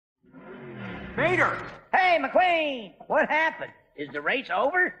Mater! Hey, McQueen! What happened? Is the race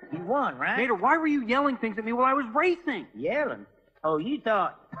over? You won, right? Mater, why were you yelling things at me while I was racing? Yelling? Oh, you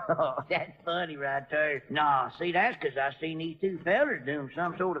thought... Oh, that's funny right there. Nah, see, that's 'cause I seen these two fellers doing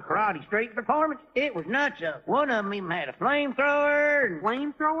some sort of karate street performance. It was nuts up. One of them even had a flamethrower and...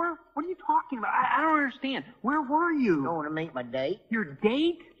 Flamethrower? What are you talking about? I don't understand. Where were you? Going to meet my date. Your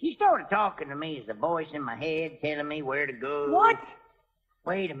date? She started talking to me as the voice in my head telling me where to go. What?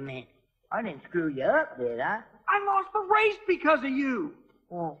 Wait a minute. I didn't screw you up, did I? I lost the race because of you.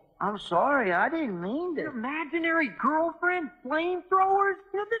 Well, I'm sorry. I didn't mean to. Your imaginary girlfriend? Flamethrowers?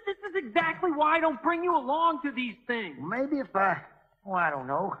 You know, this is exactly why I don't bring you along to these things. Maybe if I don't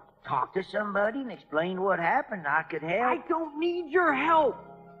know, talk to somebody and explain what happened, I could help. I don't need your help.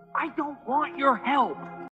 I don't want your help.